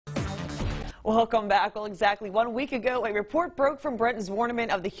Welcome back. Well, exactly 1 week ago, a report broke from Brent Zworneman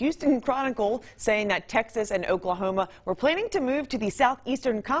of the Houston Chronicle saying that Texas and Oklahoma were planning to move to the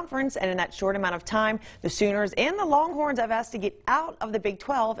Southeastern Conference, and in that short amount of time, the Sooners and the Longhorns have asked to get out of the Big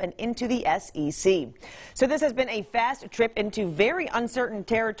 12 and into the SEC. So this has been a fast trip into very uncertain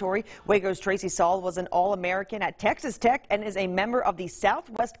territory. Waco's Tracy Saul was an All-American at Texas Tech and is a member of the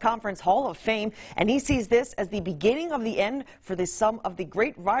Southwest Conference Hall of Fame, and he sees this as the beginning of the end for some of the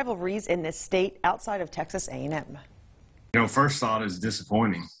great rivalries in this state outside of Texas A&M. First thought is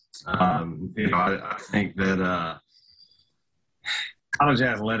disappointing. I think that college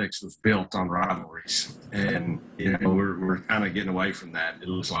athletics was built on rivalries, and we're kind of getting away from that. It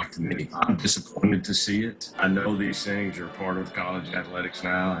looks like to me. I'm disappointed to see it. I know these things are part of college athletics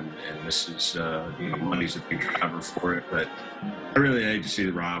now, and this is money's a big driver for it. But I really hate to see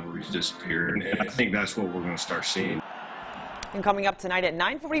the rivalries disappear, and I think that's what we're going to start seeing. And coming up tonight at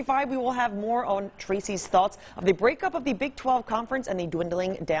 9:45, we will have more on Tracy's thoughts of the breakup of the Big 12 Conference and the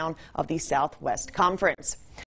dwindling down of the Southwest Conference.